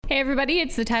Hey everybody,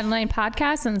 it's the Title IX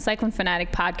Podcast on the Cyclone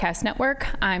Fanatic Podcast Network.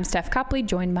 I'm Steph Copley,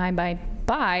 joined by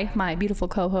my beautiful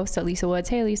co-host, Elisa Woods.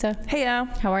 Hey Elisa. Hey,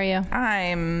 how are you?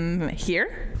 I'm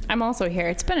here. I'm also here.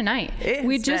 It's been a night.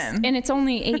 And it's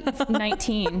only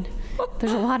 8:19.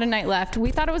 There's a lot of night left.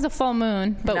 We thought it was a full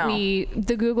moon, but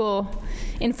the Google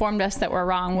informed us that we're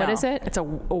wrong. What is it? It's a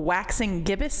waxing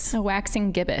gibbous. A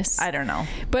waxing gibbous. I don't know.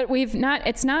 But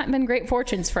it's not been great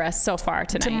fortunes for us so far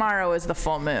tonight. Tomorrow is the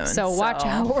full moon. So watch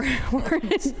out. We're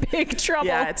in big trouble.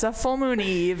 Yeah, it's a full moon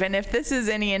eve. And if this is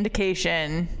any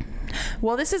indication,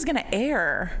 well, this is going to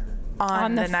air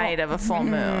on the night of a full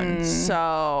moon.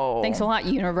 So thanks a lot,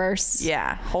 universe.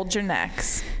 Yeah, hold your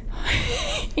necks.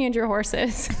 And your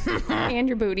horses. And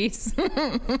your booties.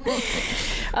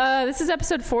 This is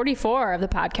episode 44 of the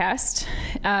podcast.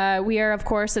 We are, of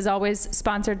course, as always,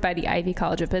 sponsored by the Ivy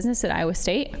College of Business at Iowa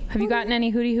State. Have you gotten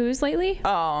any hootie hoos lately?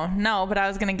 Oh, no, but I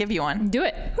was going to give you one. Do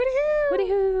it. Hootie hoo. Hootie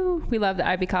hoo. We love the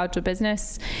Ivy College of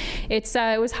Business. It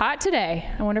was hot today.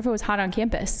 I wonder if it was hot on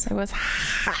campus. It was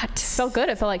hot. Felt good.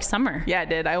 It felt like summer. Yeah, it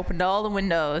did. I opened all the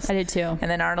windows. I did too. And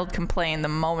then Arnold complained the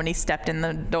moment he stepped in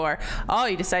the door. Oh,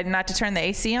 you decided not to turn the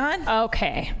AC on?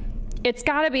 Okay. It's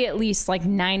got to be at least like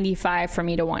 95 for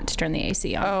me to want to turn the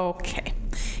AC on. Okay.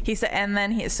 He said, and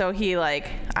then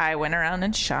I went around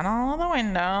and shut all the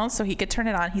windows so he could turn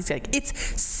it on. He's like, it's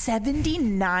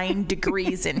 79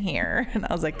 degrees in here. And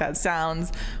I was like, that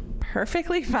sounds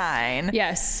perfectly fine.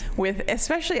 Yes.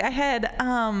 Especially I had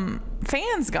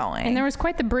fans going. And there was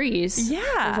quite the breeze. Yeah.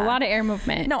 There was a lot of air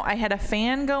movement. No, I had a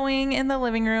fan going in the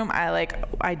living room.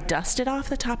 I dusted off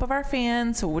the top of our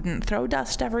fan so it wouldn't throw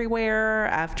dust everywhere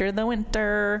after the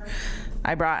winter.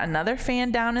 I brought another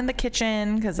fan down in the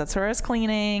kitchen because that's where I was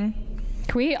cleaning.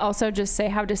 Can we also just say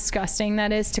how disgusting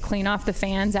that is to clean off the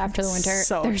fans after the winter?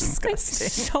 So There's disgusting.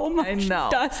 So much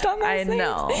dust on those things. I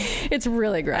know. It's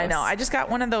really gross. I know. I just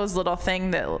got one of those little thing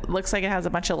that looks like it has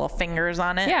a bunch of little fingers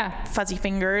on it. Yeah. Fuzzy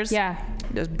fingers. Yeah.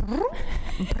 Just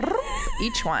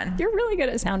each one. You're really good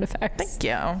at sound effects. Thank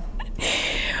you.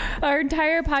 Our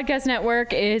entire podcast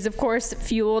network is, of course,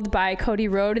 fueled by Cody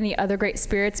Road and the other great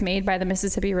spirits made by the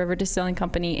Mississippi River Distilling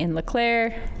Company in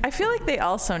LeClaire. I feel like they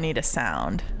also need a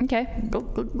sound. Okay.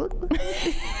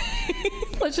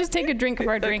 Let's just take a drink of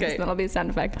our drinks, and that'll be a sound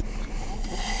effect.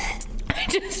 I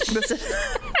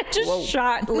just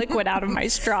shot liquid out of my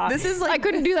straw. This is I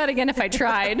couldn't do that again if I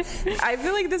tried. I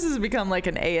feel like this has become like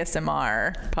an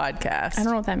ASMR podcast. I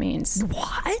don't know what that means.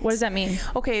 What? What does that mean?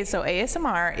 Okay, so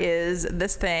ASMR is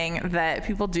this thing that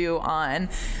people do on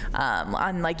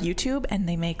like YouTube, and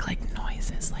they make like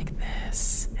noises like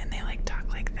this, and they like talk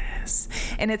like this,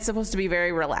 and it's supposed to be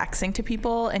very relaxing to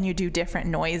people, and you do different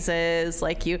noises,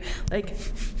 like you like.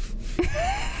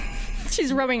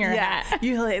 She's rubbing her hat.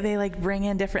 They like bring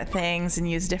in different things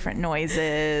and use different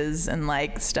noises and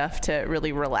like stuff to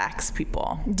really relax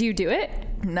people. Do you do it?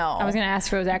 No. I was going to ask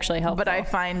if it was actually helpful. But I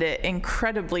find it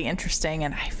incredibly interesting,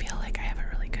 and I feel like I have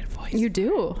a really good voice. You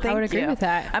do. I would agree with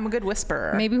that. I'm a good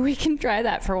whisperer. Maybe we can try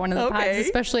that for one of the pods,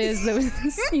 especially as those,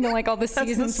 like all the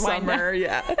seasons wind summer,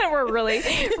 down. And we're really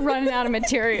running out of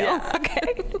material. Yeah.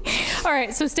 Okay. All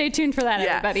right. So stay tuned for that,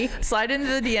 everybody. Slide into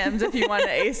the DMs if you want an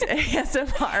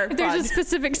ASMR. If there's a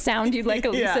specific sound you'd like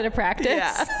Elisa to practice.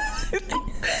 Yeah.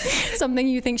 Something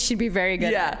you think she'd be very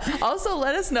good at. Yeah. Also,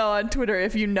 let us know on Twitter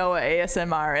if you know what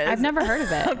ASMR is. I've never heard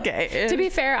of it. Okay. To be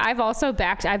fair, I've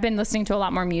been listening to a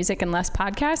lot more music and less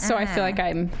podcasts, so I feel like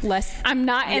I'm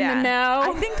not in the know.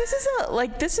 I think this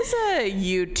is a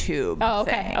YouTube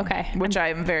thing, okay. Which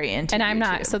I'm very into. And I'm YouTube.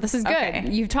 not, so this is good. Okay.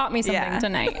 You've taught me something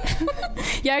tonight.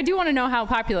 Yeah, I do want to know how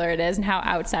popular it is and how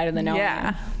outside of the know.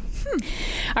 Yeah.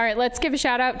 All right, let's give a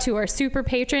shout out to our super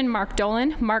patron, Mark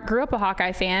Dolan. Mark grew up a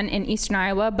Hawkeye fan in Eastern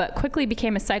Iowa, but quickly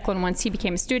became a Cyclone once he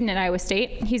became a student at Iowa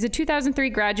State. He's a 2003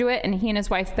 graduate, and he and his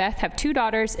wife, Beth, have two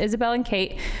daughters, Isabel and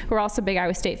Kate, who are also big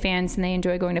Iowa State fans, and they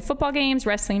enjoy going to football games,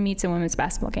 wrestling meets, and women's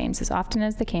basketball games as often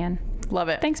as they can. Love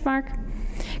it. Thanks, Mark.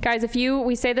 Guys,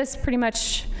 we say this pretty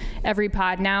much every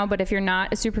pod now, but if you're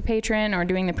not a super patron or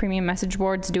doing the premium message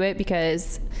boards, do it,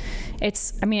 because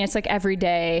it's like every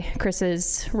day Chris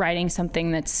is writing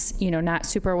something that's, not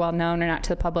super well known or not to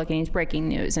the public, and he's breaking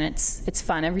news, and it's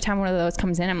fun. Every time one of those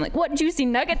comes in, I'm like, what juicy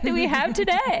nugget do we have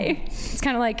today? It's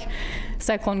kind of like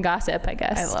Cyclone gossip, I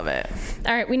guess. I love it.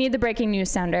 All right, we need the breaking news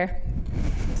sounder.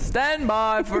 Stand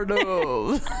by for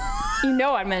news. You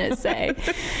know what I'm going to say.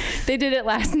 They did it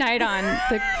last night on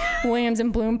the Williams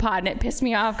and Bloom pod, and it pissed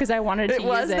me off because I wanted to use it.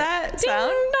 Was that sound?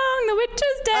 Ding dong, the witch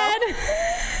is dead.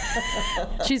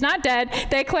 Oh. She's not dead.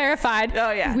 They clarified.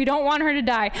 Oh, yeah. We don't want her to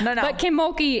die. No. But Kim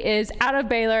Mulkey is out of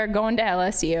Baylor, going to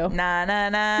LSU. Na, na,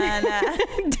 na, na.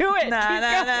 Do it. Na, Keep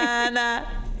na, going. na, na.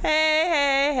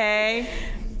 Hey.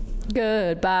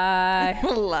 Goodbye.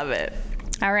 Love it.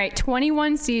 All right,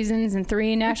 21 seasons and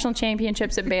 3 national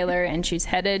championships at Baylor, and she's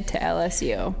headed to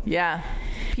LSU. Yeah.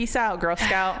 Peace out, Girl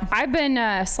Scout. I've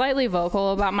been slightly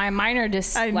vocal about my minor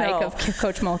dislike of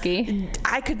Coach Mulkey.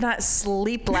 I could not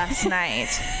sleep last night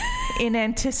in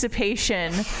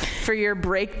anticipation for your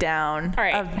breakdown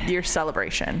of your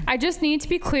celebration. I just need to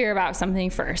be clear about something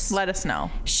first. Let us know.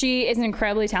 She is an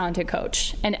incredibly talented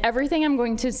coach, and everything I'm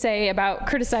going to say about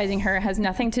criticizing her has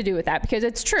nothing to do with that, because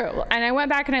it's true. And I went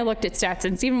back and I looked at stats,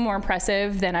 and it's even more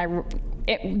impressive than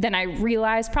I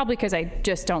realized, probably because I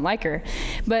just don't like her.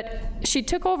 But she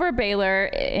took over Baylor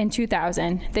in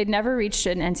 2000. They'd never reached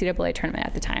an NCAA tournament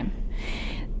at the time.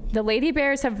 The Lady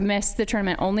Bears have missed the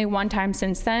tournament only one time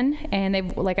since then, and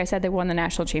they've, like I said, they won the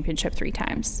national championship 3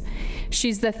 times.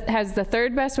 She's has the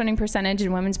 3rd best winning percentage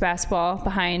in women's basketball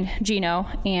behind Gino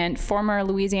and former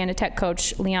Louisiana Tech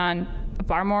coach Leon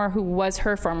Barmore, who was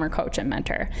her former coach and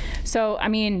mentor. So, I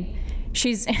mean,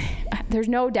 there's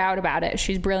no doubt about it.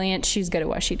 She's brilliant. She's good at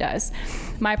what she does.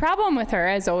 My problem with her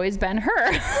has always been her.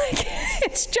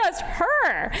 It's just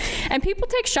her. And people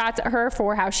take shots at her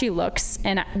for how she looks,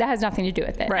 and that has nothing to do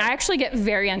with it. Right. I actually get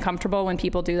very uncomfortable when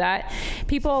people do that.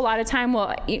 People a lot of time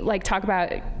will talk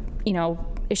about,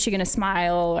 is she going to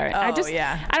smile? Or I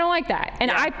don't like that.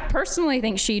 And I personally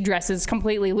think she dresses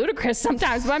completely ludicrous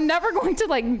sometimes, but I'm never going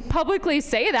to publicly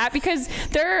say that, because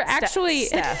they're actually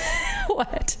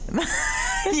what?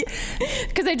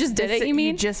 Because I just did it, you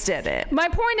mean? You just did it. My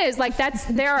point is,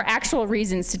 there are actual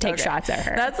reasons to take shots at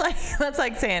her. That's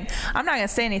like saying, I'm not going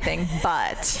to say anything,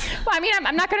 but. Well, I mean,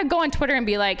 I'm not going to go on Twitter and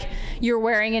be like, you're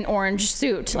wearing an orange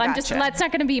suit. Gotcha. That's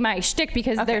not going to be my shtick,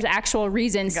 because there's actual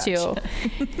reasons to.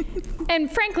 And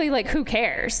frankly, who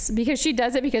cares? Because she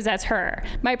does it because that's her.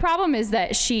 My problem is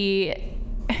that she's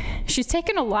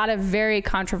taken a lot of very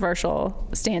controversial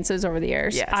stances over the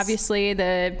years. Yes. Obviously,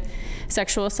 the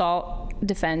sexual assault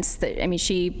defense,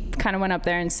 she kind of went up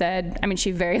there and said,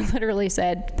 she very literally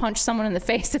said, punch someone in the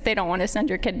face if they don't want to send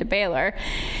your kid to Baylor.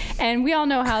 And we all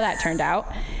know how that turned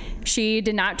out. She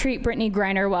did not treat Brittany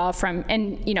Griner well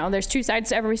there's 2 sides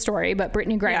to every story, but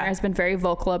Brittany Griner has been very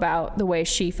vocal about the way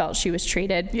she felt she was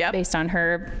treated based on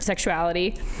her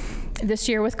sexuality this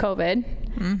year with COVID.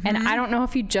 Mm-hmm. And I don't know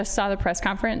if you just saw the press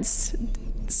conference.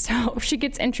 So she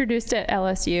gets introduced at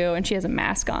LSU, and she has a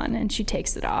mask on, and she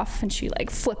takes it off, and she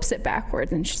flips it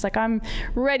backwards, and she's like, I'm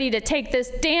ready to take this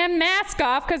damn mask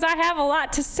off because I have a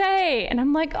lot to say. And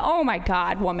I'm like, oh my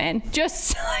God, woman,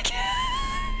 just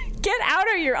get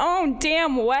out of your own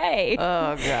damn way.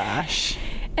 Oh gosh.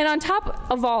 And on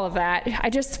top of all of that, I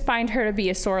just find her to be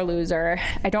a sore loser.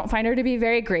 I don't find her to be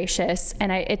very gracious, and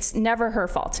it's never her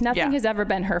fault. Nothing has ever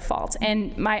been her fault.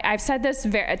 And I've said this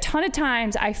a ton of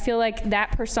times. I feel like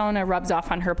that persona rubs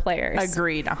off on her players.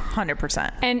 Agreed,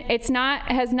 100%. And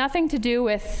has nothing to do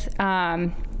with.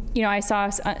 I saw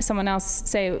someone else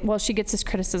say, well, she gets this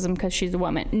criticism because she's a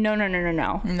woman. No.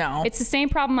 No. It's the same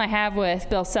problem I have with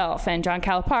Bill Self and John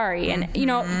Calipari.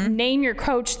 And, name your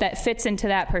coach that fits into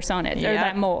that persona or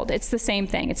that mold. It's the same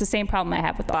thing. It's the same problem I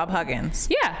have with Bob Huggins.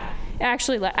 Yeah. I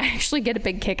actually get a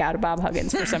big kick out of Bob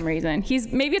Huggins for some reason.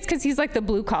 Maybe it's because he's the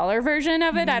blue collar version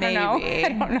of it. I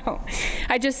don't know.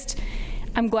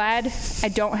 I'm glad I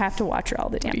don't have to watch her all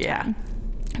the damn time.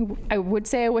 I would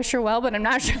say I wish her well, but I'm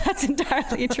not sure that's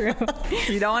entirely true.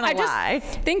 You don't want to lie. I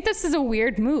just think this is a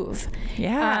weird move.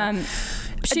 Yeah.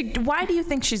 Why do you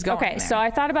think she's going there? So I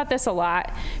thought about this a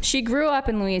lot. She grew up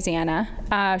in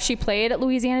Louisiana. She played at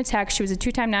Louisiana Tech. She was a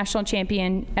 2-time national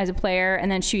champion as a player,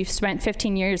 and then she spent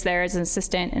 15 years there as an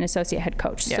assistant and associate head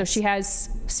coach. Yes. So she has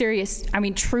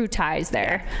true ties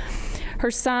there. Yeah. Her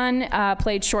son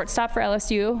played shortstop for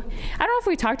LSU. I don't know if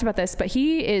we talked about this, but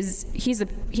he's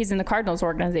in the Cardinals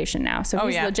organization now, so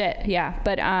he's legit. Yeah,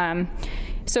 but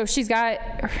so she's got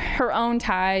her own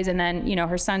ties, and then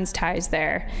her son's ties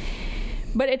there.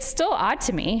 But it's still odd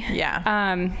to me. Yeah.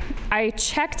 I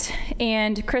checked,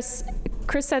 and Chris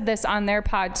said this on their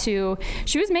pod too.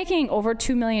 She was making over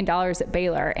 $2 million at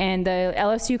Baylor, and the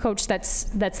LSU coach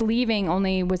that's leaving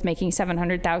only was making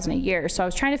 $700,000 a year. So I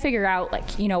was trying to figure out,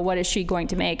 what is she going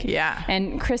to make? Yeah.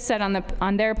 And Chris said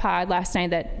on their pod last night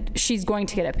that she's going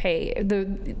to get a pay.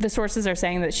 The sources are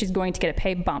saying that she's going to get a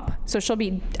pay bump. So she'll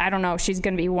be, I don't know, she's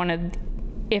going to be one of,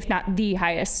 if not the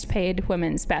highest paid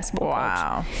women's basketball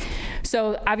coach.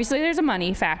 So obviously there's a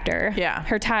money factor. Yeah.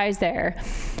 Her ties there.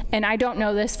 And I don't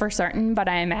know this for certain, but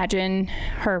I imagine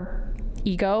her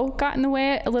ego got in the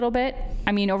way a little bit.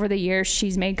 Over the years,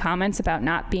 she's made comments about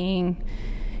not being,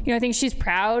 I think she's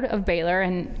proud of Baylor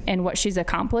and what she's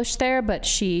accomplished there, but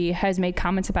she has made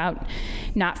comments about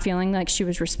not feeling like she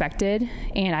was respected.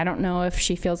 And I don't know if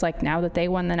she feels like now that they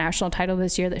won the national title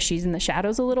this year that she's in the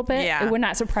shadows a little bit. Yeah. It would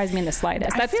not surprise me in the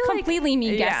slightest. That's completely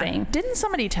me guessing. Didn't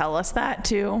somebody tell us that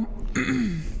too?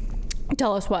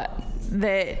 Tell us what?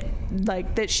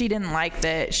 That she didn't like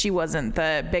that she wasn't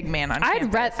the big man on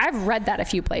campus. I've read that a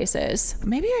few places.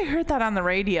 Maybe I heard that on the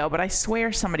radio, but I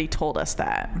swear somebody told us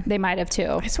that. They might have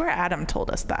too. I swear Adam told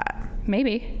us that.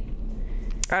 Maybe.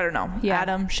 I don't know. Yeah.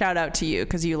 Adam, shout out to you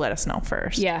because you let us know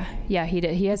first. Yeah, he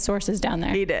did. He had sources down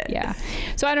there. He did. Yeah.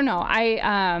 So I don't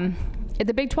know.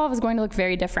 The Big 12 is going to look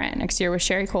very different next year with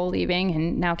Sherry Cole leaving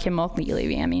and now Kim Mulkey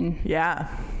leaving. I mean, yeah.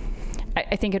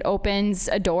 I think it opens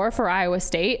a door for Iowa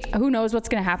State. Who knows what's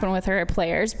going to happen with her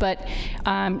players, but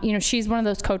she's one of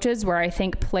those coaches where I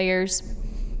think players,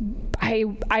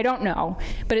 I don't know,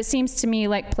 but it seems to me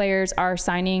like players are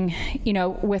signing,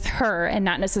 with her and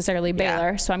not necessarily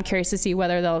Baylor. Yeah. So I'm curious to see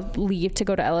whether they'll leave to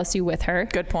go to LSU with her.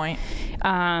 Good point.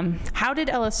 How did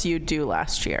LSU do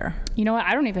last year? You know what?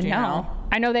 I don't even know.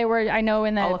 I know they were. I know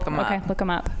in the. I'll look them up. Okay, look them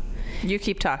up. You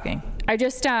keep talking. I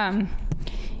just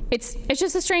It's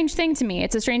just a strange thing to me.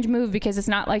 It's a strange move because it's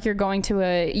not like you're going to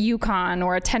a UConn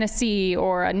or a Tennessee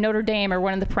or a Notre Dame or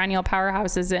one of the perennial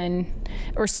powerhouses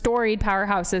or storied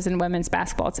powerhouses in women's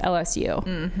basketball. It's LSU.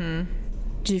 Mm-hmm.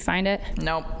 Did you find it?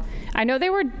 Nope. I know they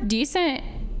were decent,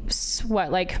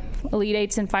 like Elite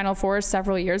Eights and Final Fours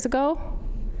several years ago.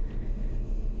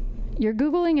 Your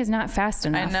Googling is not fast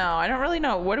enough. I know. I don't really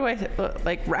know. What do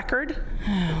I, record?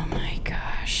 Oh my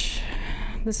gosh.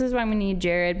 This is why we need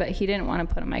Jared, but he didn't want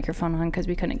to put a microphone on because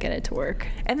we couldn't get it to work.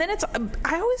 And then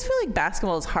I always feel like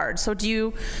basketball is hard. So do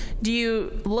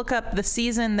you look up the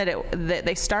season that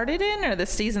they started in or the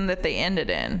season that they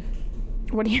ended in?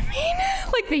 What do you mean?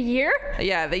 Like the year?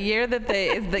 Yeah, the year that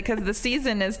because the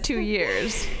season is 2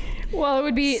 years. Well, it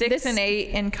would be 6 and 8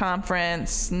 in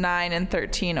conference, 9 and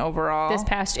 13 overall. This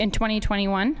past in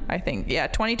 2021, I think. Yeah,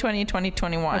 2020,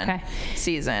 2021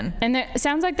 season. And it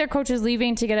sounds like their coach is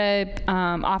leaving to get a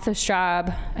office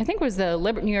job. I think it was the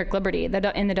New York Liberty in the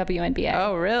WNBA.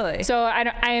 Oh, really? So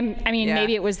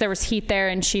maybe there was heat there,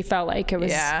 and she felt like it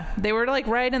was. Yeah, they were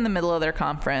right in the middle of their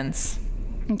conference.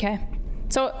 Okay.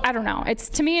 So I don't know.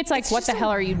 To me, it's like, what the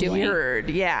hell are you doing? Weird.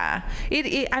 Yeah.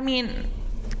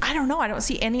 I don't know. I don't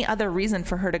see any other reason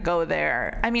for her to go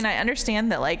there. I mean, I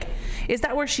understand that, is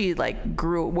that where she,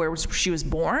 grew, where she was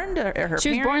born? Or her She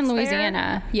was born in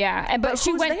Louisiana. There? Yeah. But she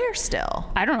who's went there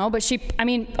still? I don't know, but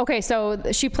so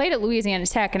she played at Louisiana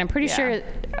Tech, and I'm pretty sure,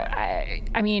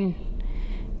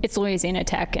 it's Louisiana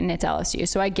Tech and it's LSU,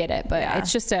 so I get it, but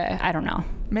it's just I don't know.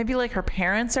 Maybe her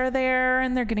parents are there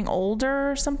and they're getting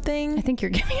older or something. I think you're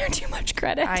giving her too much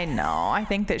credit. I know. I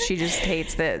think that she just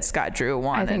hates that Scott Drew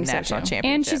won a national championship.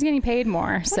 And she's getting paid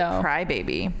more, so.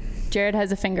 Crybaby. Jared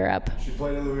has a finger up. She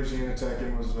played at Louisiana Tech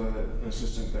and was an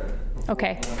assistant there.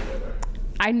 Okay.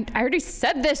 I already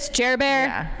said this, Jer Bear.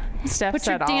 Yeah. Steph Put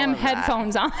your said damn all of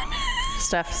headphones that. on.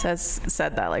 Steph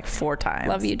said that 4 times.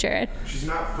 Love you, Jared. She's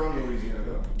not from Louisiana,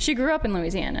 though. She grew up in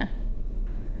Louisiana.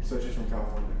 So she's from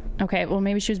California. Okay, well,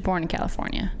 maybe she was born in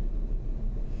California.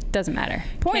 Doesn't matter.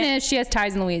 Point is, she has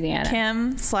ties in Louisiana.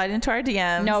 Kim, slide into our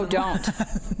DMs. No, don't.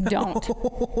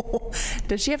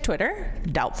 Does she have Twitter?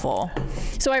 Doubtful.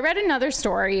 So I read another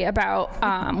story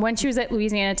about when she was at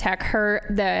Louisiana Tech.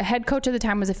 The head coach at the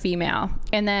time was a female,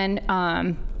 and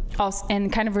then also,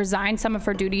 and kind of resigned some of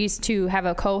her duties to have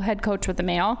a co-head coach with a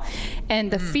male.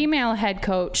 And the female head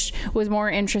coach was more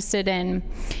interested in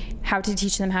how to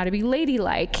teach them how to be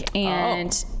ladylike.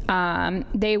 And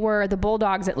they were the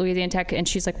Bulldogs at Louisiana Tech. And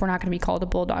she's like, we're not going to be called a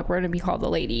Bulldog. We're going to be called the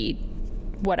lady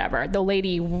whatever.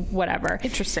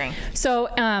 Interesting. So,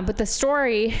 but the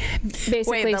story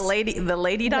basically... Wait, the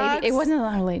lady dogs? It wasn't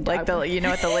a lady dog. You know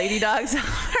what the lady dogs are?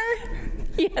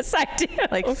 Yes, I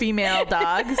do. Female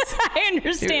dogs. I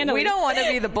understand. We don't want to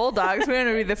be the Bulldogs. We want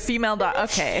to be the female dog.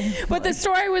 Okay. But the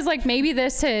story was maybe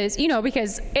this is,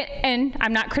 because, and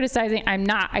I'm not criticizing,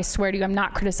 I swear to you, I'm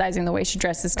not criticizing the way she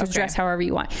dresses, because dress however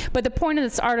you want. But the point of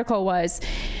this article was,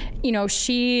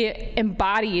 she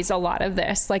embodies a lot of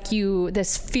this,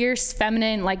 this fierce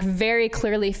feminine, very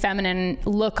clearly feminine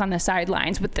look on the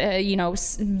sidelines with the,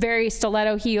 very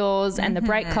stiletto heels and the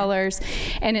bright colors.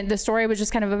 And the story was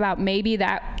just kind of about maybe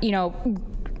that,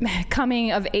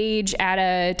 coming of age at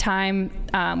a time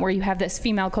where you have this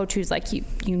female coach who's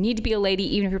you need to be a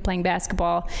lady even if you're playing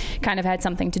basketball, kind of had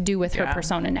something to do with her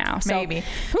persona now. So maybe.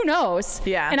 Who knows?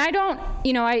 Yeah. And I don't,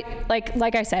 I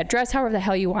like I said, dress however the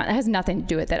hell you want. That has nothing to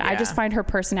do with it. Yeah. I just find her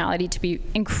personality to be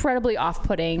incredibly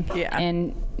off-putting. Yeah.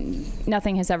 And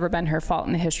nothing has ever been her fault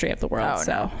in the history of the world. Oh,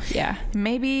 so no. yeah.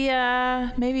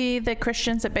 Maybe the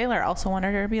Christians at Baylor also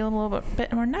wanted her to be a little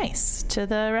bit more nice to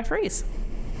the referees.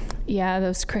 Yeah,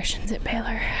 those Christians at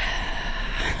Baylor.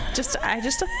 Just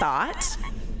a thought.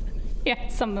 Yeah,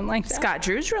 something like that. Scott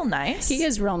Drew's real nice. He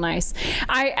is real nice.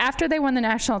 After they won the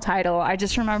national title, I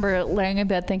just remember laying in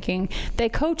bed thinking they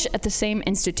coach at the same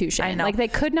institution. I know. Like they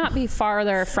could not be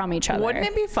farther from each other. Wouldn't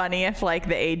it be funny if like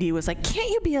the AD was like, "Can't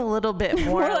you be a little bit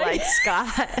more like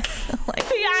Scott?" Like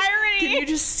the irony. Can you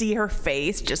just see her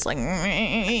face, just like?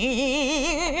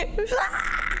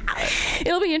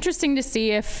 It'll be interesting to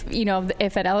see if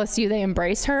if at LSU they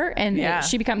embrace her and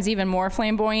she becomes even more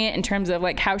flamboyant in terms of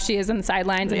like how she is on the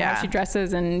sidelines and how she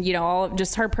dresses and all of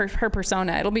just her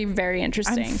persona. It'll be very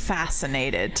interesting. I'm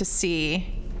fascinated to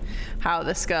see how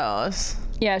this goes.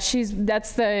 Yeah,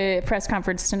 that's the press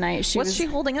conference tonight. What's she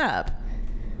holding up?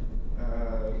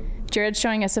 Jared's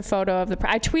showing us a photo of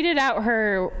I tweeted out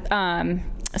her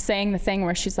saying the thing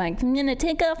where she's like, "I'm gonna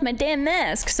take off my damn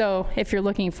mask." So if you're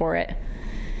looking for it,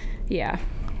 yeah.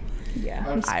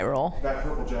 Eye roll. That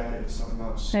purple jacket is something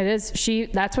else. It is.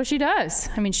 That's what she does.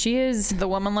 I mean, she is. The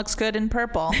woman looks good in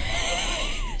purple.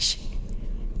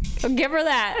 Give her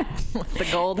that. With the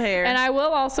gold hair. And I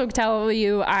will also tell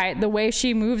you, the way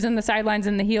she moves in the sidelines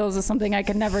and the heels is something I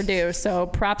could never do. So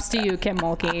props to you, Kim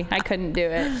Mulkey. I couldn't do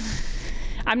it.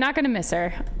 I'm not gonna miss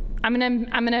her. I'm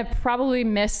gonna probably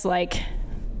miss like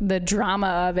the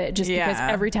drama of it just because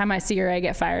every time I see her I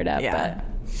get fired up. Yeah.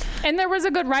 And there was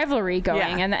a good rivalry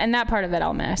going and that part of it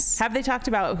I'll miss. Have they talked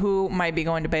about who might be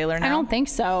going to Baylor now? I don't think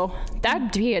so.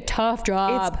 That'd be a tough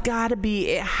job. It's gotta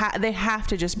be. They have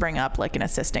to just bring up like an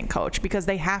assistant coach because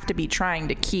they have to be trying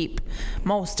to keep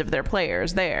most of their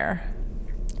players there.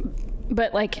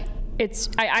 But like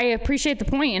I appreciate the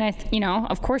point and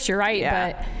of course you're right,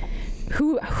 but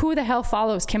who the hell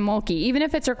follows Kim Mulkey, even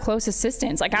if it's her close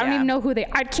assistants? Like I don't even know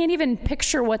I can't even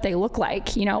picture what they look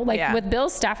like, with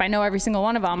Bill's staff I know every single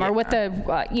one of them, or with the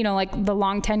like the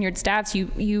long tenured staffs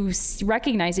you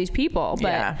recognize these people,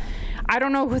 but I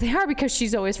don't know who they are because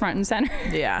she's always front and center.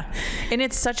 And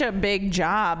it's such a big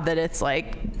job that it's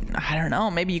like, I don't know,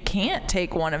 maybe you can't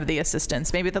take one of the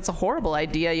assistants. Maybe that's a horrible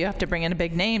idea. You have to bring in a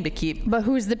big name to keep. But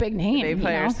who's the big name? Big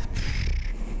players.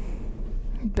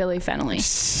 Billy Fennelly.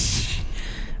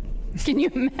 Can you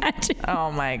imagine?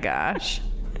 Oh my gosh.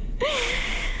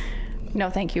 No,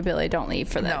 thank you, Billy. Don't leave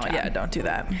for that job. Yeah, don't do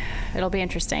that. It'll be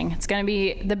interesting. It's going to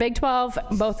be the Big 12,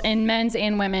 both in men's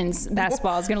and women's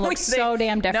basketball is going to look so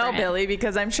damn different. No, Billy,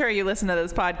 because I'm sure you listen to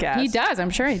this podcast. He does. I'm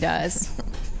sure he does.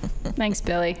 Thanks,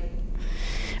 Billy.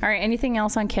 All right. Anything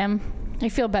else on Kim? I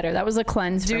feel better. That was a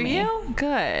cleanse for me. Do you?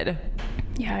 Good.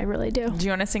 Yeah, I really do. Do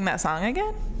you want to sing that song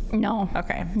again? No.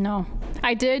 Okay. No.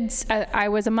 I did. I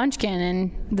was a munchkin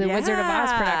in the Wizard of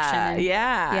Oz production. And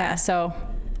yeah. So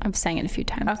I've sang it a few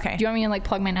times. Okay. Do you want me to like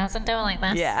plug my nose and do it like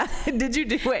this? Yeah. Did you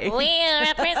do it? We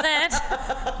represent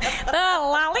the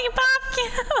Lollipop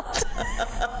Guild.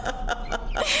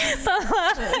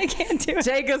 I can't do it.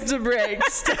 Take us to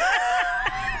breaks.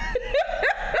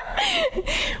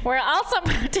 We're also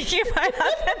brought to you by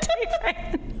Authentic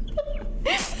Brand.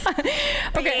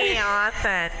 Okay. Be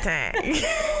authentic.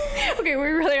 Okay, we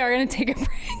really are going to take a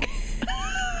break.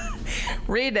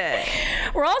 Read it.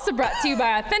 We're also brought to you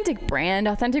by Authentic Brand.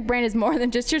 Authentic Brand is more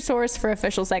than just your source for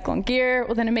official cyclone gear.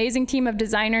 With an amazing team of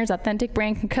designers, Authentic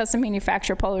Brand can custom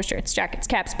manufacture polo shirts, jackets,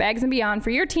 caps, bags, and beyond for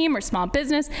your team or small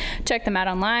business. Check them out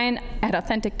online at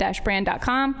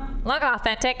authentic-brand.com. Look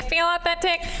authentic, feel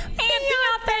authentic, and be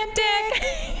authentic.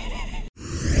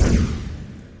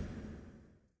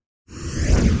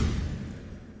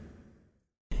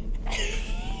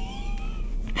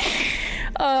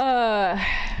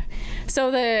 So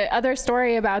the other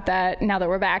story about that, now that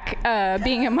we're back,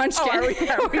 being a munchkin, are we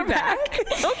back?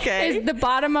 Okay. Is the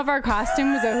bottom of our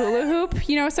costume was a hula hoop,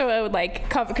 so it would like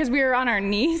cover, because we were on our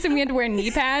knees and we had to wear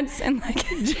knee pads and like.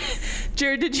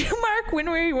 Jared, did you mark when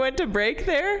we went to break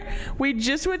there? We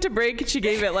just went to break and she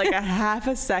gave it like a half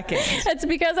a second. That's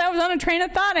because I was on a train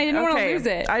of thought. I didn't want to lose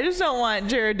it. I just don't want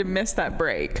Jared to miss that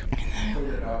break.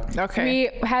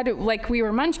 Okay. We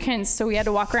were munchkins, so we had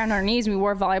to walk around our knees. We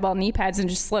wore volleyball knee pads and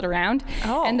just slid around.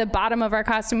 Oh. And the bottom of our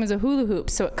costume was a hula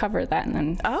hoop, so it covered that.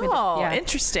 And then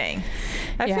interesting.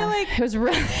 I feel like it was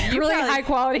really high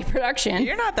quality production.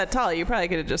 You're not that tall. You probably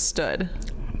could have just stood.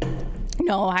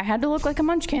 No, I had to look like a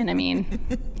munchkin. I mean,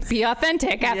 be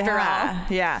authentic after all.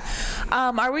 Yeah.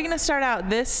 Are we going to start out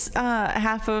this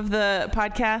half of the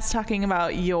podcast talking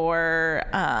about your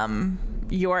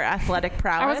your athletic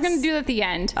prowess? I was going to do it at the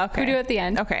end. Okay. Can we do it at the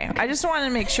end? Okay. I just wanted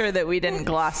to make sure that we didn't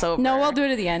gloss over. No, we'll do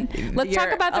it at the end. Let's your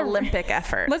talk about the Olympic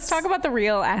effort. Let's talk about the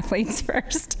real athletes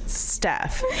first.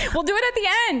 Steph. We'll do it at the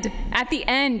end. At the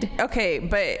end. Okay,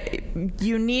 but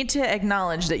you need to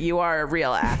acknowledge that you are a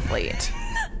real athlete.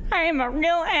 I am a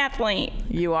real athlete.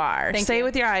 You are. Thank Say you. it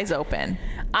with your eyes open.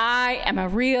 I am a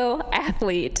real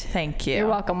athlete. Thank you. You're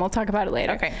welcome. We'll talk about it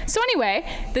later. Okay. So anyway,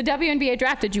 the WNBA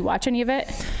draft, did you watch any of it?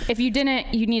 If you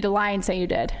didn't, you need to lie and say you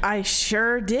did. I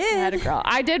sure did. Atta girl.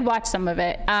 I did watch some of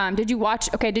it. Did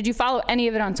you follow any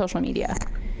of it on social media?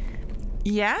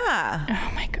 Yeah.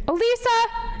 Oh my God.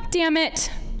 Elisa, damn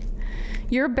it.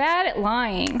 You're bad at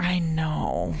lying. I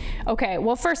know. Okay,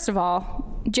 well, first of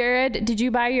all, Jared, did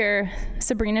you buy your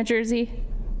Sabrina jersey?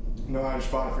 No, I just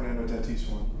bought a Fernando Tatis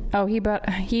one. Oh, he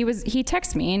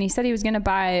texted me and he said he was going to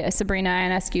buy a Sabrina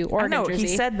Ionescu I Oregon know. jersey.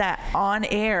 He said that on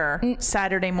air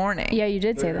Saturday morning. Yeah, you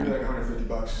did say They're that. like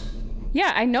 $150.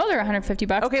 Yeah, I know they're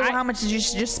 $150. Okay, well, how much did you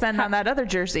just spend on that other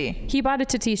jersey? He bought a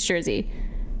Tatis jersey.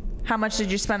 How much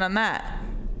did you spend on that?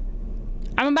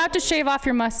 I'm about to shave off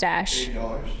your mustache.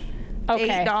 $80.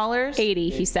 Okay. $8? 80,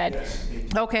 he said. Yes,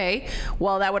 $80. Okay,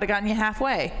 well, that would have gotten you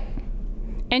halfway.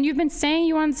 And you've been saying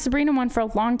you want the Sabrina one for a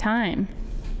long time.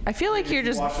 I feel like you're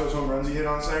just Watch those home runs he hit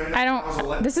on Saturday night. I That was don't.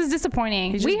 electric. This is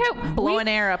disappointing. he's just blowing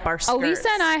air up our skirts. Elisa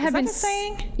and I have Is that been the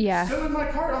saying? Yeah. Still in my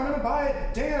cart. I'm gonna buy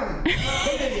it. Damn. I'm not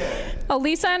paid it yet.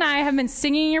 Elisa and I have been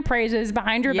singing your praises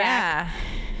behind your back.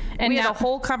 Yeah. And we now had a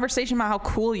whole conversation about how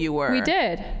cool you were. we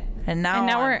did. And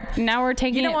now we're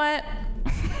taking You know it.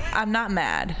 what? I'm not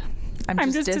mad.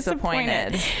 I'm just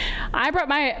disappointed. I brought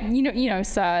my,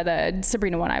 saw the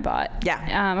Sabrina one I bought.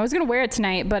 Yeah. I was going to wear it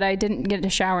tonight, but I didn't get to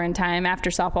shower in time after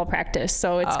softball practice,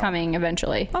 so it's coming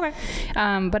eventually. Okay.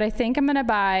 But I think I'm going to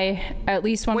buy at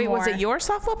least one Wait, more. was it your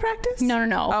softball practice? No.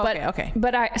 Oh, but, okay.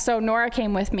 But so Nora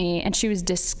came with me, and she was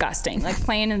disgusting, like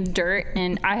playing in the dirt,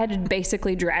 and I had to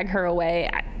basically drag her away.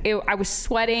 I was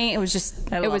sweating. It was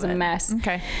just, it was a mess.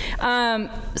 Okay.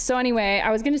 So anyway,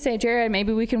 I was going to say, Jared,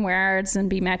 maybe we can wear ours and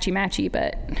be matchy-matchy,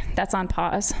 but that's on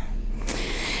pause.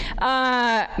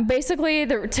 Basically,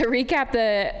 to recap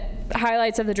the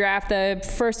highlights of the draft, the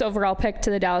first overall pick to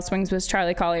the Dallas Wings was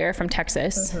Charlie Collier from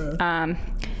Texas.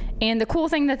 And the cool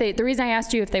thing that the reason I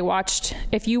asked you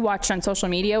if you watched on social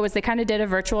media was they kind of did a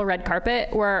virtual red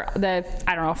carpet where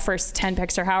first 10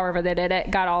 picks or however they did it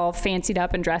got all fancied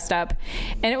up and dressed up.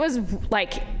 And it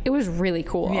was really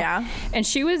cool. Yeah. And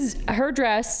her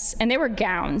dress, and they were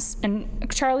gowns,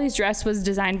 and Charlie's dress was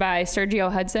designed by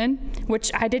Sergio Hudson,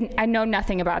 which I know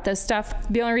nothing about this stuff.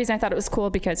 The only reason I thought it was cool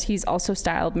because he's also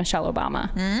styled Michelle Obama.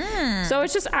 So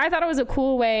I thought it was a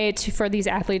cool way for these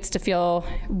athletes to feel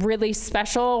really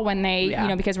special when they,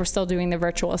 because we're still doing the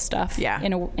virtual stuff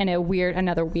in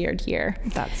another weird year.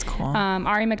 That's cool.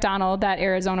 Ari McDonald, that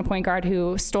Arizona point guard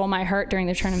who stole my heart during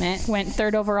the tournament, went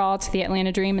 3rd overall to the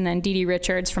Atlanta Dream, and then Dede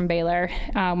Richards from Baylor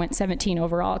went 17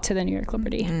 overall to the New York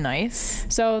Liberty. Nice.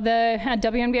 So the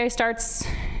WNBA starts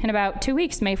in about 2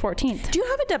 weeks, May 14th. Do you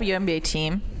have a WNBA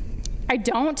team? I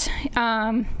don't.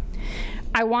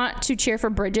 I want to cheer for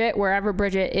Bridget wherever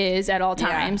Bridget is at all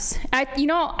times. You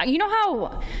know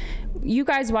how you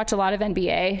guys watch a lot of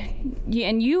NBA,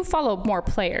 and you follow more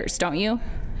players, don't you?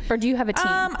 Or do you have a team?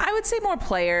 I would say more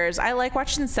players. I like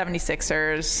watching the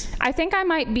 76ers. I think I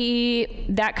might be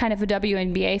that kind of a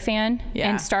WNBA fan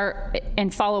and start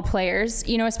and follow players,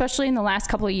 especially in the last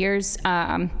couple of years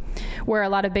where a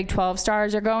lot of Big 12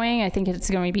 stars are going. I think it's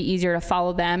going to be easier to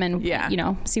follow them and,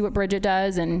 see what Bridget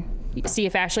does and see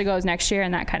if Ashley goes next year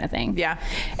and that kind of thing. Yeah.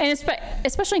 And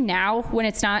especially now when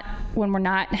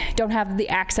don't have the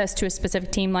access to a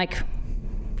specific team,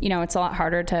 it's a lot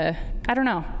harder to, I don't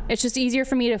know. It's just easier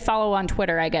for me to follow on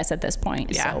Twitter, I guess, at this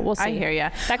point. Yeah, so we'll see. I hear you.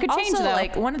 That could change, also,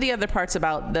 though. One of the other parts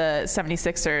about the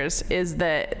 76ers is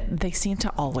that they seem to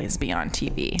always be on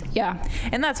TV. Yeah.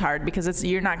 And that's hard because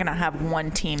you're not going to have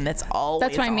one team that's always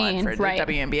That's what I on mean. for the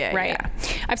WNBA. Right. Yeah.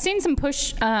 I've seen some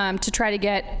push to try to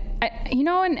get,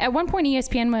 and at one point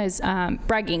ESPN was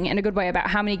bragging in a good way about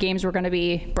how many games were going to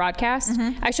be broadcast.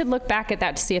 I should look back at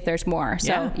that to see if there's more.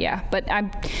 So but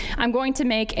I'm going to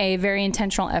make a very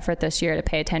intentional effort this year to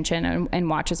pay attention and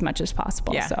watch as much as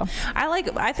possible. Yeah. So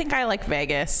I think I like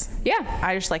Vegas. Yeah.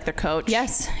 I just like their coach.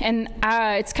 Yes. And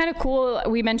it's kind of cool.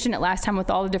 We mentioned it last time with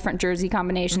all the different jersey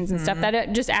combinations and stuff, that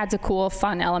it just adds a cool,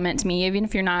 fun element to me, even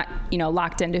if you're not,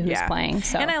 locked into who's playing.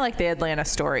 So. And I like the Atlanta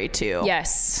story too.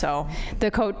 Yes. So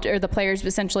the coach or the players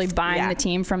essentially buying the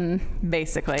team from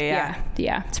basically. Yeah.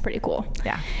 Yeah. It's pretty cool.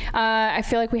 Yeah. I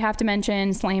feel like we have to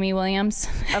mention Slammy Williams.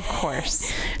 Of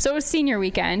course. So it was senior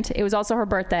weekend. It was also her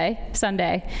birthday,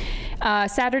 Sunday.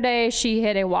 Saturday, she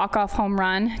hit a walk-off home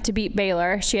run to beat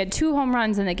Baylor. She had 2 home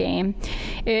runs in the game.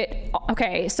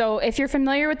 Okay, so if you're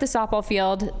familiar with the softball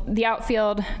field, the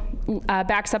outfield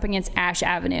backs up against Ash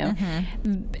Avenue.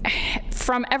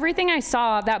 From everything I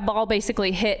saw, that ball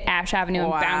basically hit Ash Avenue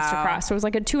and bounced across. So it was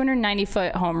like a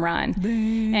 290-foot home run.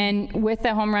 And with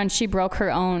that home run, she broke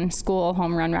her own school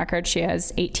home run record. She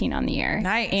has 18 on the year.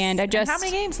 Nice. And how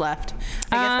many games left?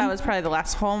 I guess that was probably the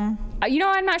last home.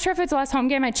 I'm not sure if it's the last home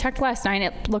game. I checked last night.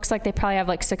 It looks like they probably have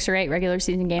like 6 or 8 regular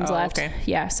season games left. Okay.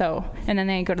 Yeah. So, and then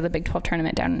they go to the Big 12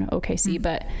 tournament down in OKC.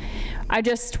 But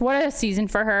what a season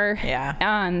for her.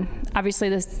 Yeah. Obviously,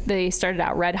 they started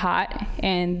out red hot,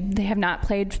 and they have not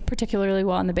played particularly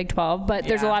well in the Big 12. But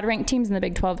there's a lot of ranked teams in the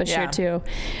Big 12 this year too.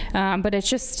 But it's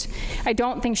just, I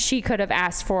don't think she could have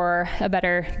asked for a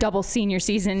better double senior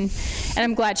season. And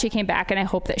I'm glad she came back, and I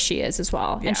hope that she is as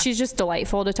well. Yeah. And she's just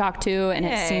delightful to talk to, and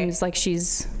it seems like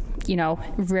she's,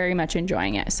 very much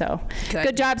enjoying it. So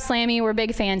good job, Slammy. We're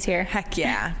big fans here. Heck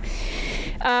yeah.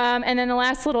 And then the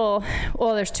last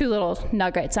there's 2 little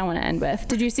nuggets I want to end with.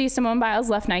 Did you see Simone Biles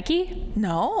left Nike?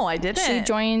 No, I didn't. She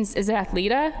joins, is it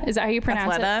Athleta? Is that how you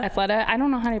pronounce it? Athleta. I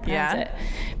don't know how to pronounce it.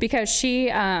 Because she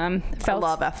felt I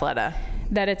love Athleta.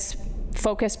 That it's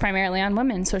focused primarily on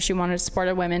women. So she wanted to support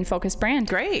a women-focused brand.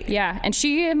 Great. Yeah. And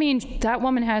that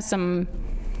woman has some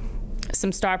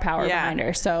star power behind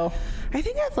her. So I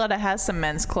think Athleta has some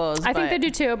men's clothes. I think they do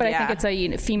too, but I think it's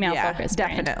a female-focused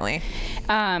brand. Definitely.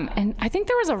 And I think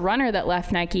there was a runner that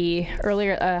left Nike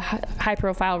earlier, a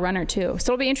high-profile runner too.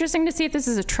 So it'll be interesting to see if this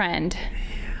is a trend.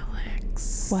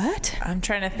 Alex. What? I'm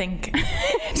trying to think.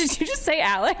 Did you just say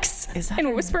Alex Is that in a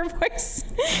her? whisper voice?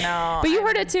 No. But you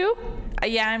heard it too?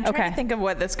 Yeah, I'm trying to think of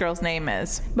what this girl's name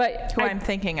is. But who I'm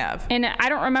thinking of. And I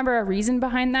don't remember a reason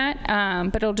behind that,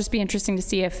 but it'll just be interesting to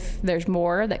see if there's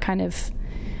more that kind of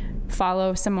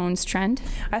follow Simone's trend.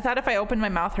 I thought if I opened my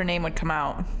mouth, her name would come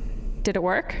out. Did it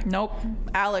work? Nope.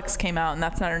 Alex came out, and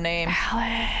that's not her name.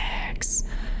 Alex.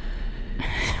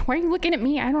 Why are you looking at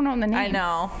me? I don't know the name. I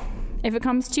know. If it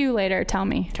comes to you later, tell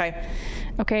me.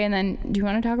 Okay, and then do you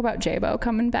want to talk about J-Bo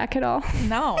coming back at all?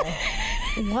 No.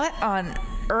 What on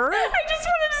earth? I just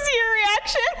wanted to see your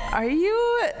reaction. Are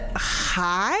you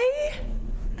high?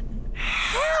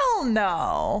 Hell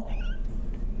no.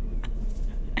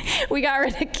 We got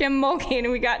rid of Kim Mulkey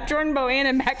and we got Jordan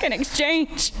Bohannon back in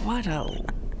exchange. What a...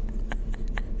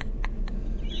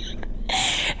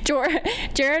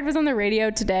 Jared was on the radio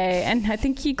today, and I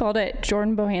think he called it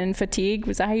Jordan Bohannon fatigue.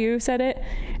 Was that how you said it?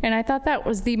 And I thought that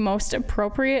was the most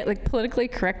appropriate, politically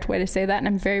correct way to say that, and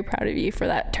I'm very proud of you for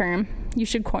that term. You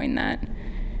should coin that,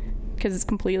 because it's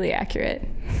completely accurate.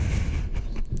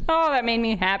 Oh, that made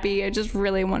me happy. I just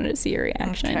really wanted to see your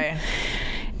reaction.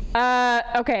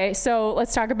 Okay, so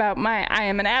let's talk about I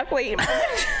am an athlete.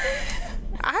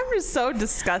 I'm just so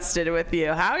disgusted with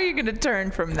you. How are you going to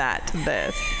turn from that to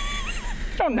this?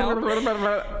 I don't know.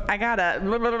 I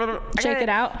gotta shake it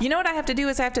out. You know what I have to do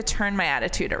is I have to turn my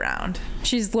attitude around.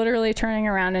 She's literally turning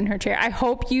around in her chair. I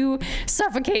hope you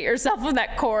suffocate yourself with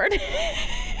that cord.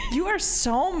 You are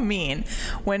so mean.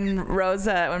 When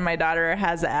my daughter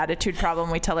has an attitude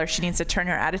problem, we tell her she needs to turn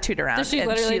her attitude around. Does she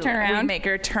literally turn around? We make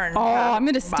her turn. Oh, I'm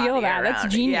going to steal that. Around.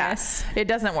 That's genius. Yeah, it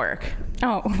doesn't work.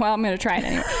 Oh, well, I'm going to try it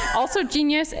anyway. Also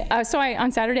genius.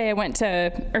 On Saturday, I went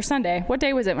or Sunday. What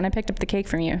day was it when I picked up the cake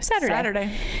from you?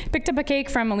 Saturday. Picked up a cake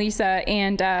from Elisa,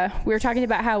 and we were talking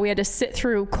about how we had to sit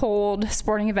through cold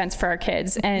sporting events for our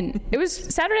kids. And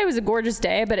Saturday was a gorgeous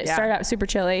day, but it started out super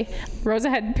chilly. Rosa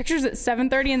had pictures at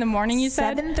 7:30 in the morning, you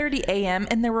said? 7:30 a.m.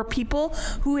 And there were people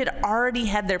who had already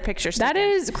had their pictures taken. That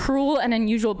is cruel and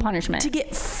unusual punishment. To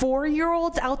get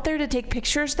 4-year-olds out there to take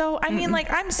pictures, though, I mean,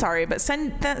 I'm sorry, but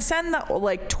send the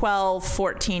 12,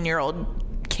 14-year-old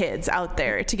kids out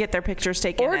there to get their pictures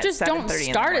taken or at just don't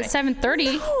start at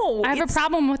 7:30. No, I have a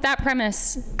problem with that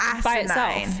premise by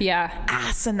itself. Yeah,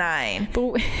 asinine.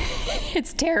 But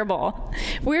it's terrible.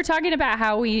 We were talking about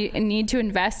how we need to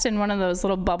invest in one of those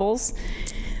little bubbles.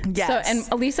 Yes. So, and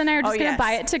Elisa and I are just going to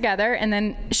buy it together and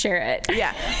then share it.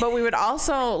 Yeah. But we would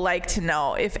also like to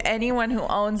know if anyone who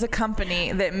owns a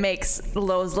company that makes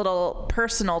those little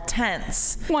personal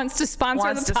tents wants to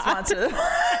sponsor the pod.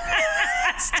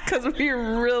 Because we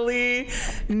really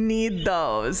need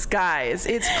those, guys.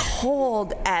 It's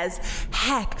cold as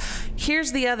heck.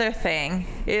 Here's the other thing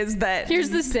is that... Here's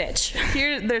the sitch.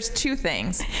 There's 2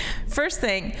 things. First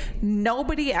thing,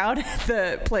 nobody out at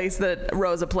the place that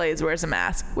Rosa plays wears a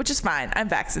mask, which is fine. I'm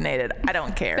vaccinated. I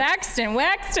don't care. Waxed and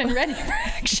ready for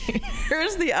action.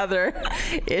 Here's the other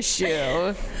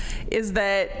issue is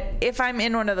that if I'm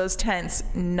in one of those tents,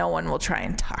 no one will try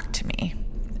and talk to me.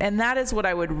 And that is what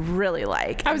I would really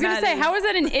like. I was going to say, how is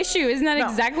that an issue? Isn't that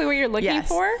exactly what you're looking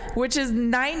for? Which is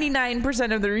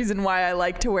 99% of the reason why I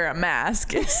like to wear a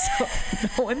mask is so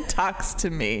no one talks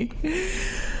to me.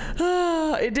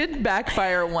 It did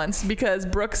backfire once because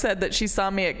Brooke said that she saw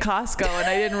me at Costco and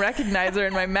I didn't recognize her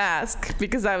in my mask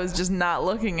because I was just not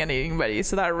looking at anybody.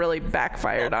 So that really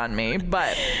backfired on me.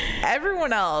 But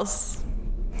everyone else,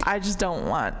 I just don't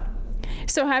want.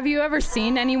 So have you ever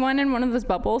seen anyone in one of those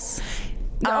bubbles?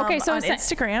 Okay, so on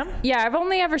Instagram? Yeah, I've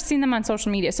only ever seen them on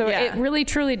social media. So it really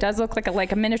truly does look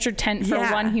like a miniature tent for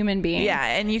one human being. Yeah,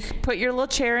 and you put your little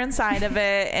chair inside of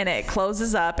it and it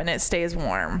closes up and it stays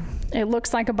warm. It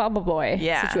looks like a bubble boy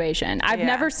situation. I've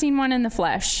never seen one in the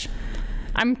flesh.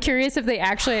 I'm curious if they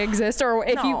actually exist or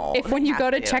if when you go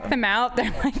to check them out,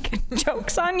 they're like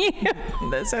jokes on you.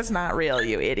 This is not real,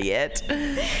 you idiot.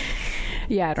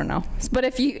 Yeah, I don't know. But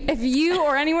if you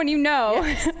or anyone you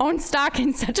know own stock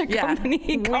in such a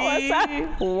company, call us up.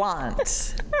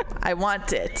 I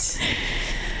want it.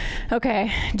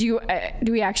 Okay. Do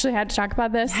we actually have to talk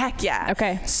about this? Heck yeah.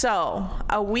 Okay. So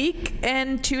a week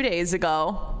and 3 days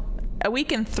ago,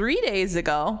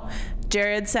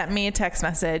 Jared sent me a text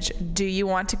message. Do you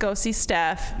want to go see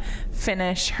Steph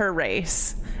finish her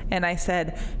race? And I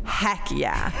said, heck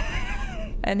yeah.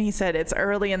 And he said, it's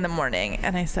early in the morning.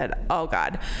 And I said, oh,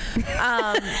 God.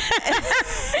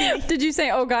 Did you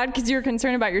say, oh, God, because you were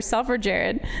concerned about yourself or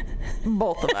Jared?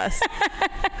 Both of us.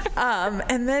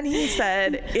 And then he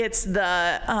said, it's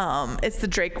the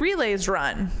Drake Relays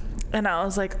run. And I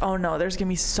was like, oh, no, there's going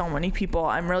to be so many people.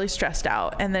 I'm really stressed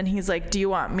out. And then he's like, do you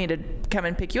want me to come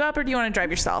and pick you up or do you want to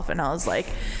drive yourself? And I was like,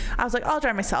 I'll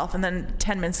drive myself. And then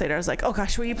 10 minutes later, I was like, oh,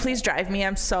 gosh, will you please drive me?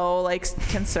 I'm so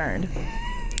concerned.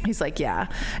 He's like, yeah.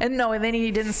 And then he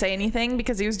didn't say anything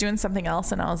because he was doing something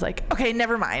else. And I was like, okay,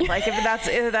 never mind. Like, if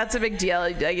that's a big deal,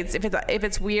 like if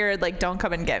it's weird, like, don't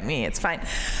come and get me. It's fine.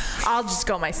 I'll just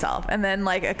go myself. And then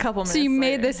like a couple minutes So you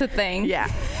made later, this a thing? Yeah.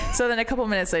 So then a couple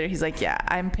minutes later, he's like, yeah,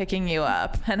 I'm picking you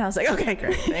up. And I was like, okay,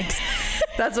 great. Thanks.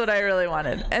 That's what I really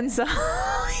wanted. And so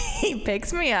he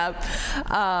picks me up.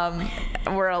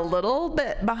 We're a little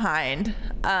bit behind,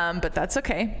 but that's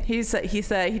okay. He said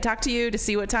he talked to you to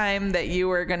see what time that you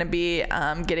were going to be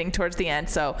getting towards the end.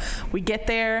 So we get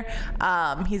there.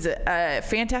 He's a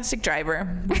fantastic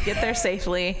driver. We get there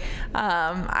safely.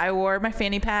 I wore my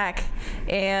fanny pack,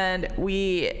 and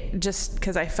we just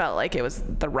because I felt like it was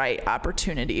the right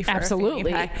opportunity for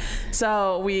Absolutely. a fanny pack.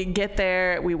 So we get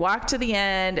there. We walk to the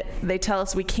end. They tell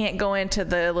us we can't go into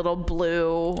the little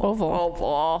blue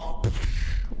oval.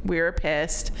 We were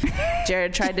pissed.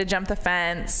 Jared tried to jump the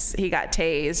fence. He got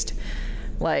tased.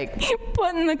 Like,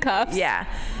 put in the cuffs. Yeah.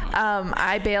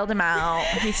 I bailed him out.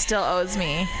 He still owes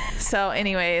me. So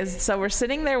anyways, we're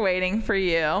sitting there waiting for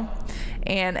you.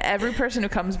 And every person who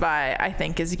comes by, I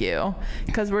think, is you.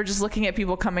 Because we're just looking at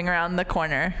people coming around the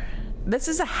corner. This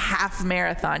is a half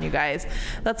marathon, you guys.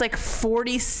 That's like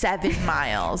 47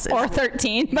 miles. Or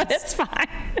 13, but it's fine.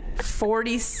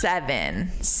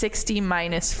 47. 60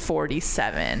 minus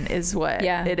 47 is what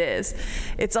it is.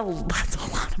 That's a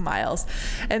lot of miles.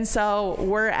 And so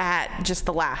we're at just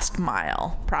the last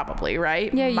mile, probably,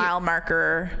 right? Yeah. Mile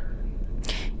marker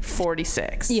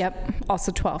 46. Yep.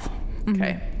 Also 12. Okay.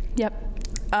 Mm-hmm. Yep.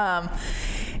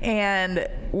 And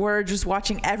we're just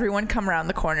watching everyone come around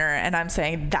the corner, and I'm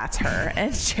saying, that's her.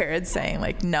 And Jared's saying,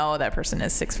 like, no, that person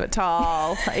is 6 foot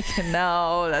tall. Like,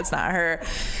 no, that's not her.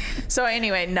 So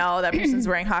anyway, no, that person's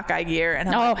wearing Hawkeye gear. And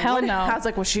I'm like, hell no. I was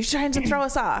like, well, she's trying to throw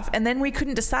us off. And then we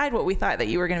couldn't decide what we thought that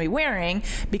you were going to be wearing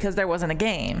because there wasn't a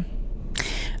game.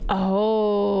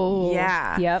 Oh.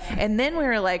 Yeah. Yep. And then we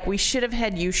were like, we should have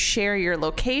had you share your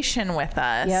location with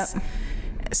us. Yep.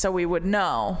 So we would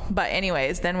know. But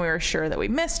anyways, then we were sure that we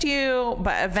missed you.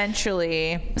 But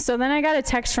eventually. So then I got a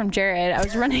text from Jared. I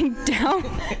was running down.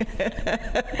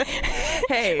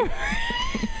 Hey.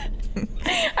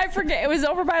 I forget. It was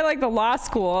over by like the law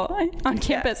school on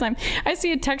campus. Yeah. I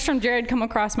see a text from Jared come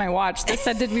across my watch that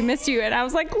said, did we miss you? And I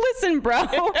was like, listen, bro, I'm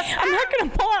not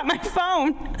going to pull out my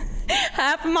phone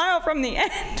half a mile from the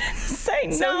end and say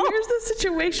no. So here's the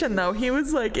situation, though. He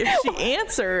was like, if she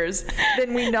answers,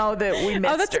 then we know that we missed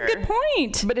her. Oh, that's a good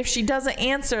point. But if she doesn't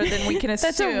answer, then we can assume.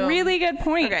 That's a really good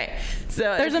point. Okay. So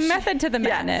there's a method to the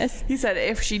madness. Yeah. He said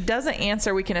if she doesn't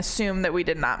answer, we can assume that we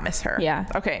did not miss her. Yeah.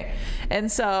 Okay.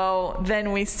 And so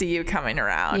then we see you coming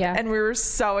around. Yeah. And we were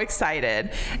so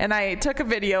excited. And I took a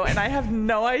video, and I have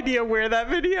no idea where that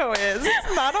video is.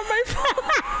 It's not on my phone.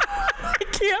 I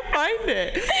can't find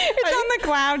it. It's on the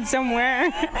cloud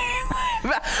somewhere.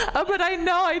 But I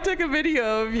know I took a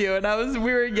video of you, and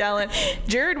we were yelling.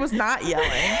 Jared was not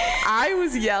yelling. I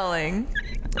was yelling.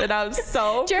 And I was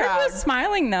so Jared proud. was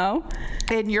smiling though.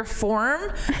 And your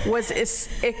form was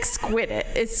exquisite.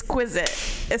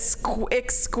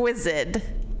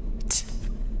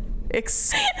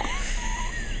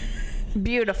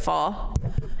 Beautiful.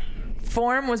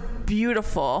 Form was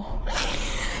beautiful.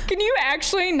 Can you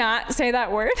actually not say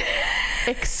that word?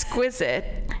 Exquisite.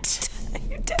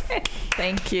 You did.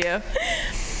 Thank you.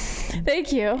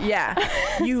 Thank you. Yeah.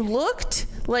 You looked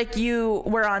like you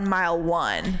were on mile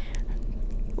 1.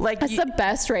 Like That's the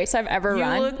best race I've ever you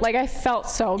run. looked- Like I felt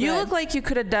so good. you look like you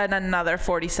could have done another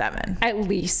 47. At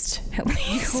least.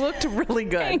 You looked really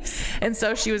good. Thanks. And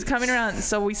so she was coming around.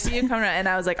 So we see you coming around. And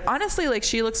I was like, honestly, like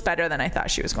she looks better than I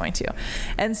thought she was going to.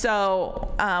 And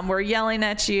so we're yelling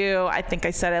at you. I think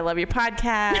I said, I love your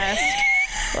podcast.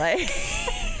 Like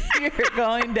you're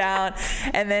going down.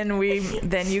 And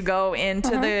then you go into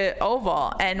the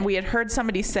oval. And we had heard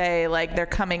somebody say like they're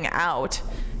coming out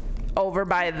over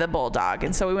by the Bulldog.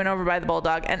 And so we went over by the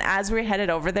Bulldog. And as we headed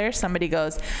over there, somebody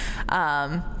goes,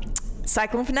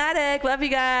 Cyclone Fanatic, love you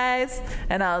guys.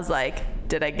 And I was like,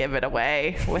 did I give it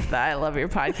away with the I love your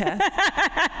podcast?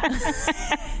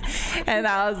 And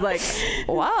I was like,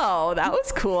 wow, that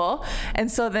was cool.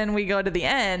 And so then we go to the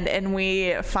end and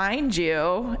we find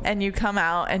you and you come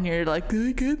out and you're like,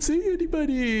 I can't see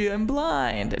anybody, I'm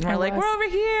blind. And we're like, we're over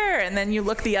here. And then you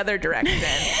look the other direction.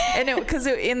 And because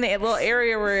in the little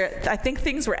area where I think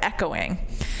things were echoing.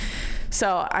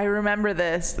 So I remember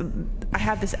this. I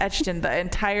have this etched in the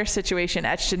entire situation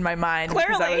etched in my mind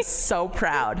because I was so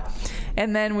proud.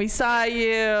 And then we saw you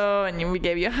and we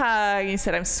gave you a hug and you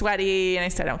said, I'm sweaty. And I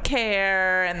said, I don't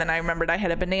care. And then I remembered I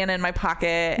had a banana in my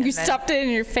pocket. You stuffed it in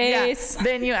your face. Yeah.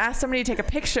 Then you asked somebody to take a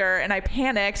picture and I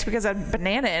panicked because I had a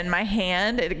banana in my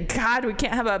hand. And God, we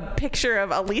can't have a picture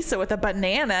of Elisa with a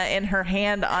banana in her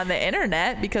hand on the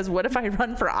internet because what if I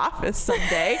run for office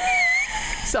someday?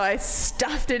 So I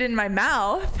stuffed it in my mouth.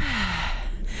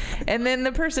 And then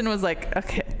the person was like,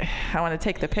 okay, I want to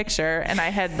take the picture. And I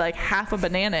had like half a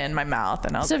banana in my mouth.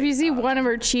 And I was So like, if you see one of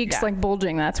her cheeks like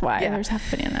bulging, that's why. Yeah. There's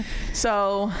half a banana.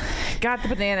 So got the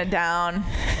banana down,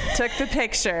 took the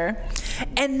picture.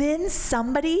 And then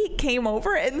somebody came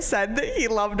over and said that he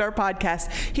loved our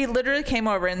podcast. He literally came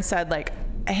over and said like,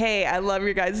 hey, I love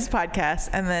your guys'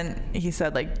 podcast. And then he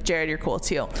said like, Jared, you're cool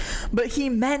too. But he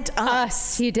meant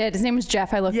us. He did. His name was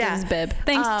Jeff. I looked at his bib.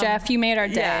 Thanks, Jeff. You made our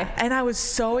day. Yeah. And I was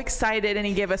so excited and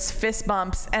he gave us fist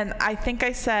bumps. And I think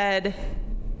I said,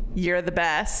 you're the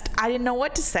best. I didn't know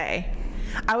what to say.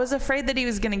 I was afraid that he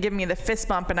was going to give me the fist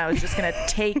bump and I was just going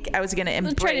to I was going to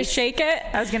embrace. Try to shake it.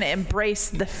 I was going to embrace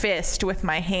the fist with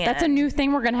my hand. That's a new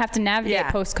thing we're going to have to navigate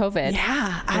post-COVID.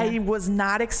 Yeah. I was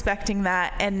not expecting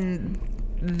that. And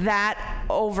that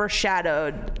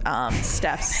overshadowed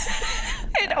Steph's.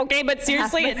 Okay, but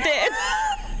seriously, it did.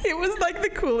 It was like the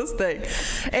coolest thing.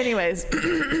 Anyways,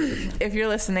 if you're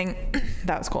listening,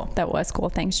 that was cool. That was cool.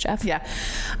 Thanks, Jeff. Yeah.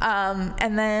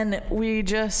 And then we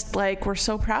just like, we're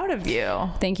so proud of you.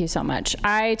 Thank you so much.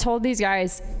 I told these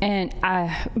guys, and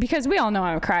because we all know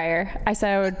I'm a crier, I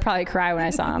said I would probably cry when I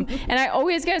saw them. And I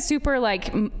always get super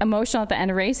like emotional at the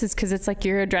end of races because it's like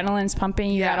your adrenaline's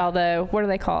pumping. You got all the, what are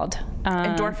they called?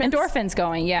 Endorphins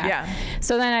going. Yeah.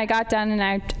 So then I got done and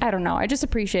I don't know. I just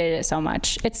appreciated it so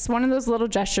much. It's one of those little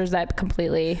gestures that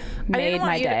completely made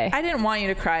my day. I didn't want you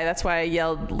to cry. That's why I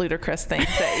yelled ludicrous things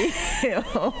at you.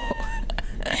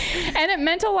 And it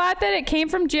meant a lot that it came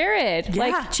from Jared. Yeah,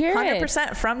 like Jared.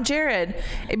 100% from Jared.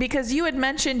 Because you had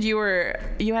mentioned you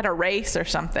had a race or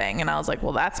something. And I was like,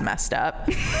 well, that's messed up.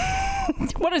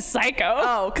 What a psycho.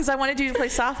 Oh, because I wanted you to play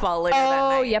softball later that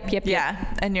night. Oh, yep.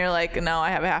 Yeah. And you're like, no, I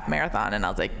have a half marathon. And I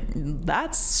was like,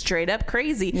 that's straight up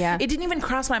crazy. Yeah. It didn't even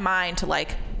cross my mind to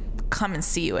like come and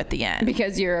see you at the end.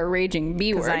 Because you're a raging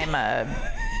B word. Because I'm a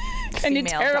and a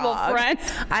terrible dog. friend.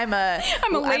 I'm a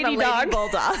lady dog.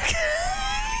 bulldog.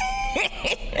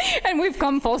 And we've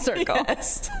come full circle.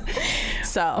 Yes.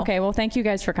 So okay, well, thank you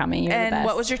guys for coming. You're the best. And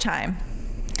what was your time?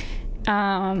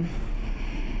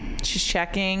 She's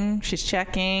checking.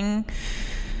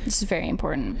 This is very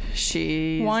important.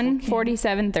 She's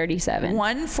 1:47:37.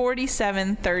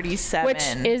 1:47:37. Which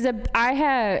is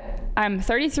I'm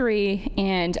 33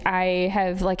 and I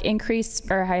have like decreased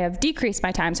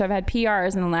my time. So I've had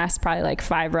PRs in the last probably like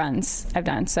 5 runs I've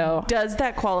done. So does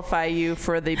that qualify you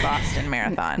for the Boston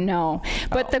Marathon? No.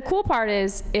 But the cool part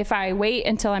is if I wait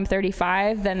until I'm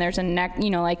 35, then there's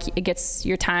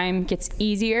your time gets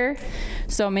easier.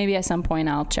 So maybe at some point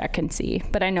I'll check and see.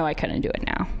 But I know I couldn't do it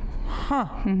now. Huh.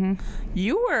 Mm-hmm.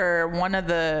 You were one of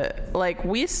the, like,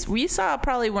 we saw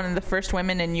probably one of the first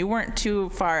women, and you weren't too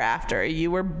far after. You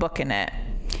were booking it.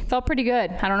 Felt pretty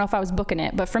good. I don't know if I was booking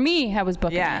it, but for me, I was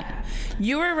booking it. Yeah.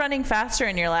 You were running faster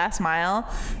in your last mile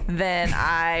than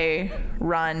I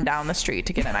run down the street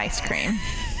to get an ice cream.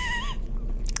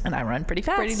 And I run pretty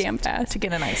fast. Pretty damn fast. To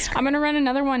get an ice cream. I'm going to run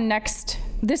another one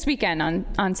this weekend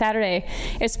on Saturday.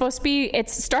 It's supposed to be,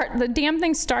 the damn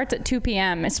thing starts at 2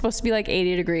 p.m. It's supposed to be like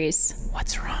 80 degrees.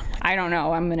 What's wrong with I don't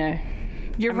know.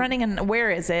 You're running in,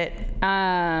 where is it?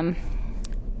 Jasper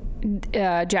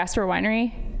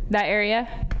Winery, that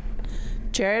area.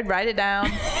 Jared, write it down.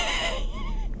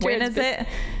 When is it?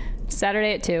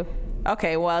 Saturday at 2.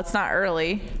 Okay, well, it's not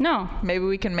early. No. Maybe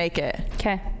we can make it.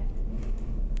 Okay.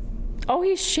 Oh,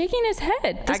 he's shaking his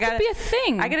head. This could be a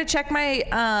thing. I gotta check my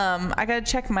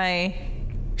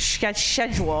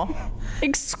schedule.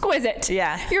 Exquisite.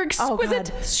 Yeah. Your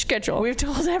exquisite God. schedule. We've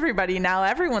told everybody now.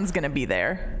 Everyone's gonna be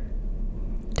there.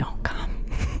 Don't come.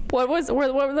 What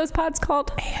were those pods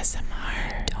called?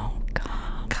 ASMR. Don't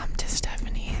come. Come to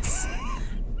Stephanie's.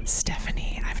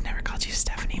 Stephanie. I've never called you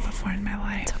Stephanie before in my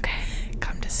life. It's okay.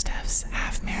 Come to Steph's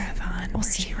half marathon where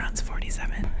she runs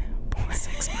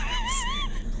 47.6 miles.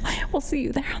 We'll see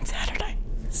you there on Saturday.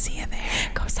 See you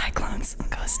there. Go Cyclones.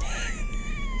 Go State.